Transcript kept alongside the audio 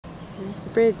There's the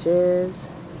bridges.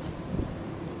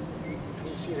 You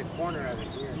can see the corner of it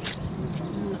here.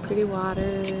 Pretty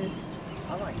water.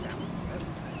 I like that one. That's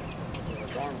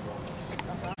the barn walls.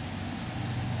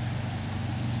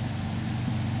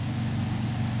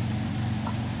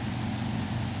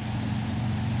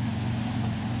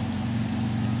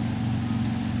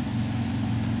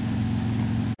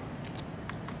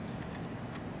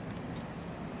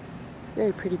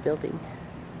 Very pretty building.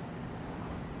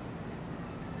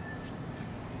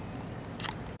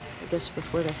 I guess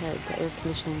before they had the air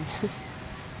conditioning.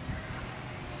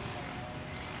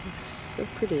 It's so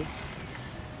pretty.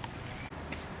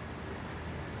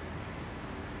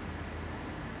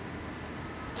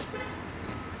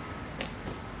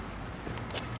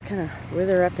 Kind of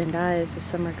wither up and die as the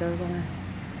summer goes on.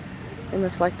 They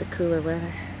must like the cooler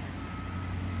weather.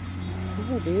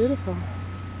 Oh, beautiful.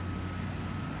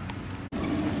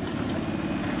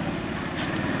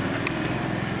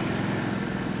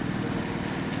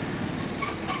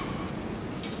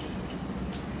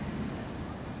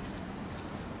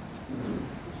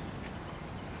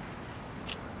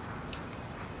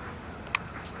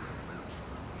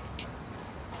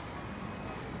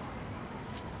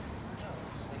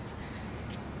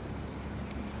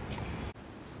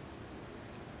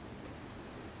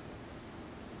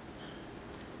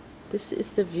 This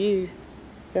is the view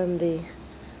from the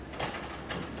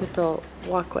little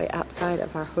walkway outside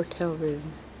of our hotel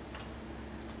room.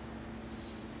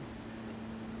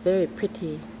 Very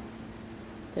pretty.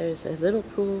 There's a little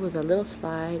pool with a little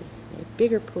slide, a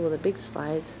bigger pool with a big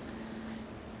slides.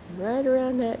 Right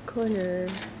around that corner,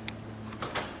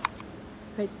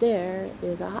 right there,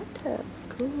 is a hot tub.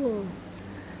 Cool.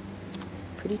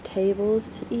 Pretty tables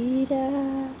to eat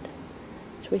at,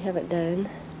 which we haven't done.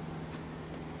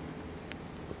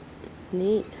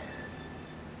 Neat.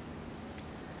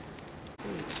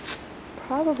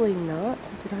 Probably not,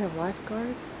 since they don't have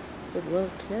lifeguards with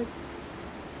little kids.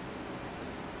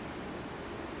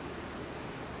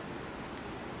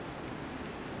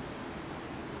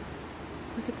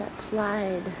 Look at that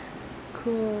slide.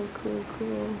 Cool, cool,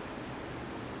 cool.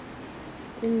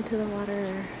 Into the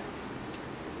water.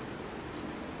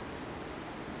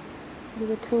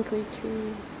 Look at the twinkly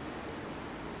trees.